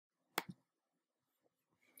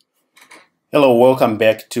Hello, welcome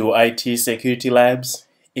back to IT Security Labs.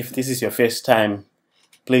 If this is your first time,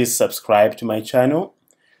 please subscribe to my channel.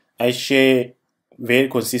 I share very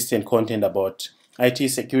consistent content about IT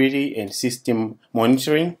security and system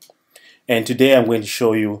monitoring. And today I'm going to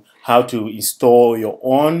show you how to install your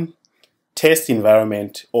own test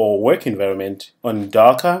environment or work environment on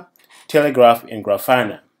Docker, Telegraf, and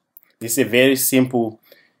Grafana. This is a very simple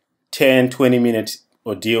 10-20 minute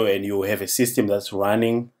ordeal, and you have a system that's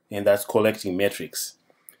running and that's collecting metrics.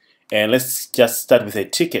 And let's just start with a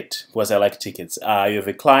ticket, because I like tickets. You have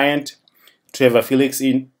a client, Trevor Phillips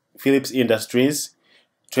Industries.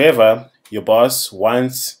 Trevor, your boss,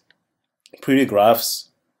 wants pretty graphs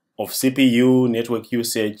of CPU, network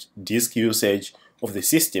usage, disk usage of the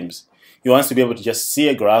systems. He wants to be able to just see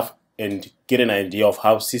a graph and get an idea of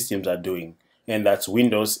how systems are doing, and that's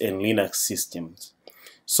Windows and Linux systems.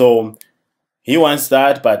 So he wants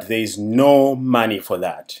that, but there is no money for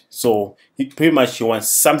that. So he wants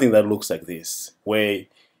something that looks like this, where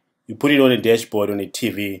you put it on a dashboard on a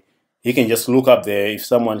TV. He can just look up there if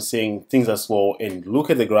someone's saying things are slow and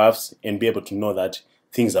look at the graphs and be able to know that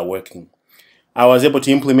things are working. I was able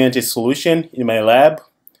to implement a solution in my lab,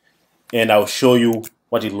 and I'll show you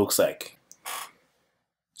what it looks like.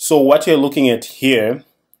 So what you're looking at here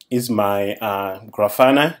is my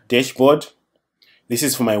Grafana dashboard. This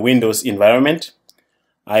is for my Windows environment.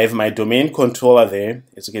 I have my domain controller there.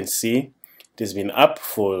 As you can see, it has been up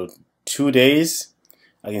for 2 days.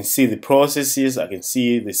 I can see the processes, I can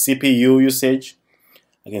see the CPU usage,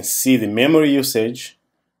 I can see the memory usage,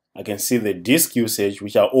 I can see the disk usage,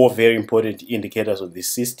 which are all very important indicators of this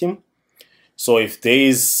system. So if there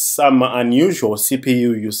is some unusual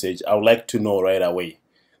CPU usage, I would like to know right away.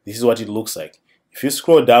 This is what it looks like. If you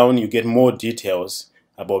scroll down, you get more details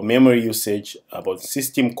about memory usage, about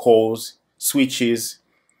system calls, switches,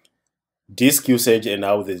 disk usage, and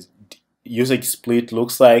how the usage split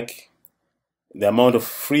looks like. The amount of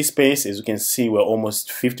free space, as you can see, we're almost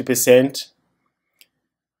 50%.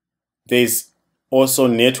 There's also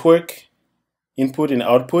network input and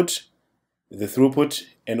output, the throughput,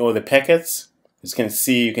 and all the packets. As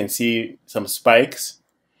you can see some spikes.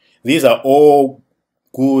 These are all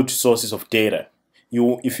good sources of data.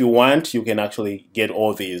 If you want, you can actually get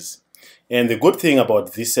all these. And the good thing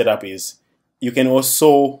about this setup is you can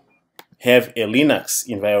also have a Linux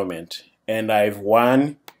environment. And I have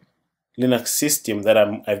one Linux system that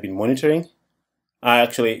I've been monitoring. I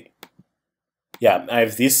have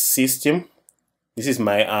this system. This is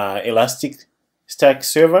my Elastic Stack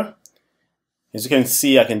server. As you can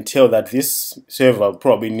see, I can tell that this server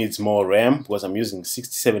probably needs more RAM, because I'm using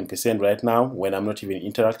 67% right now when I'm not even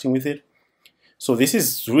interacting with it. So this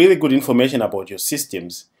is really good information about your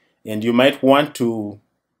systems, and you might want to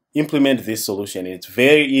implement this solution. It's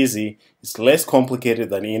very easy. It's less complicated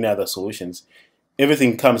than any other solutions.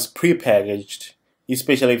 Everything comes pre-packaged,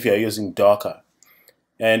 especially if you're using Docker.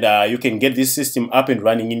 And you can get this system up and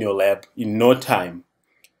running in your lab in no time.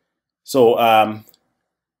 So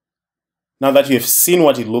now that you've seen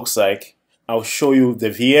what it looks like, I'll show you the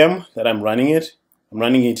VM that I'm running it. I'm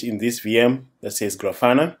running it in this VM that says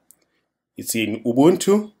Grafana. It's in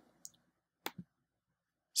Ubuntu,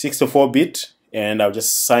 64-bit, and I'll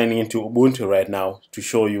just sign into Ubuntu right now to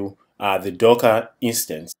show you the Docker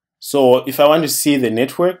instance. So if I want to see the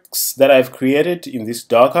networks that I've created in this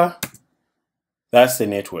Docker, that's the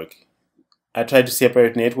network. I try to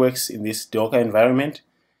separate networks in this Docker environment.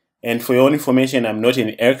 And for your own information, I'm not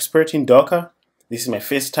an expert in Docker. This is my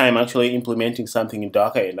first time actually implementing something in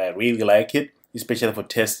Docker, and I really like it, especially for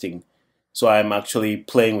testing. So I'm actually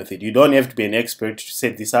playing with it. You don't have to be an expert to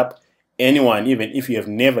set this up. Anyone, even if you have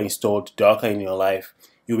never installed Docker in your life,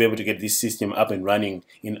 you'll be able to get this system up and running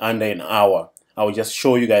in under an hour. I will just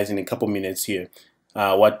show you guys in a couple minutes here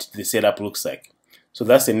what the setup looks like. So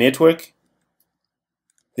that's the network.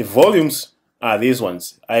 The volumes are these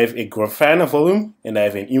ones. I have a Grafana volume and I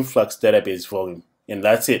have an Influx database volume, and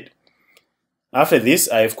that's it. After this,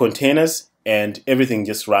 I have containers, and everything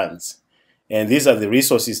just runs. And these are the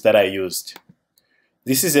resources that I used.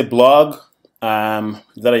 This is a blog that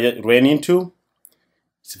I ran into.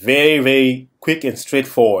 It's very, very quick and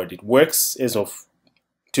straightforward. It works as of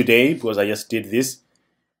today because I just did this.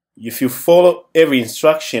 If you follow every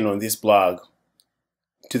instruction on this blog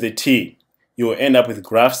to the T, you will end up with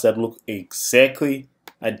graphs that look exactly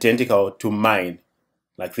identical to mine,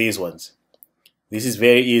 like these ones. This is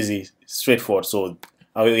very easy, straightforward. So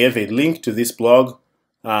I will have a link to this blog.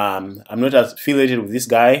 I'm not affiliated with this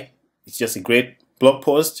guy. It's just a great blog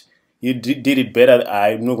post. You did it better.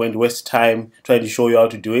 I'm not going to waste time trying to show you how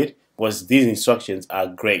to do it, because these instructions are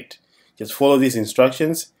great. Just follow these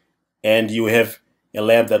instructions and you have a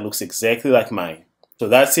lab that looks exactly like mine. So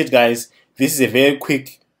that's it, guys. This is a very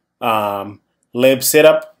quick lab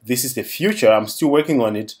setup. This is the future. I'm still working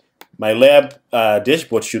on it. My lab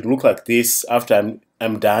dashboard should look like this after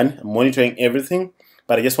I'm done. I'm monitoring everything,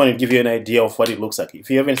 but I just want to give you an idea of what it looks like. If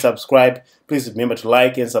you haven't subscribed, please remember to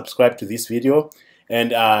like and subscribe to this video,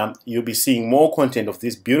 and you'll be seeing more content of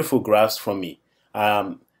these beautiful graphs from me.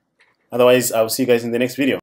 Otherwise, I'll see you guys in the next video.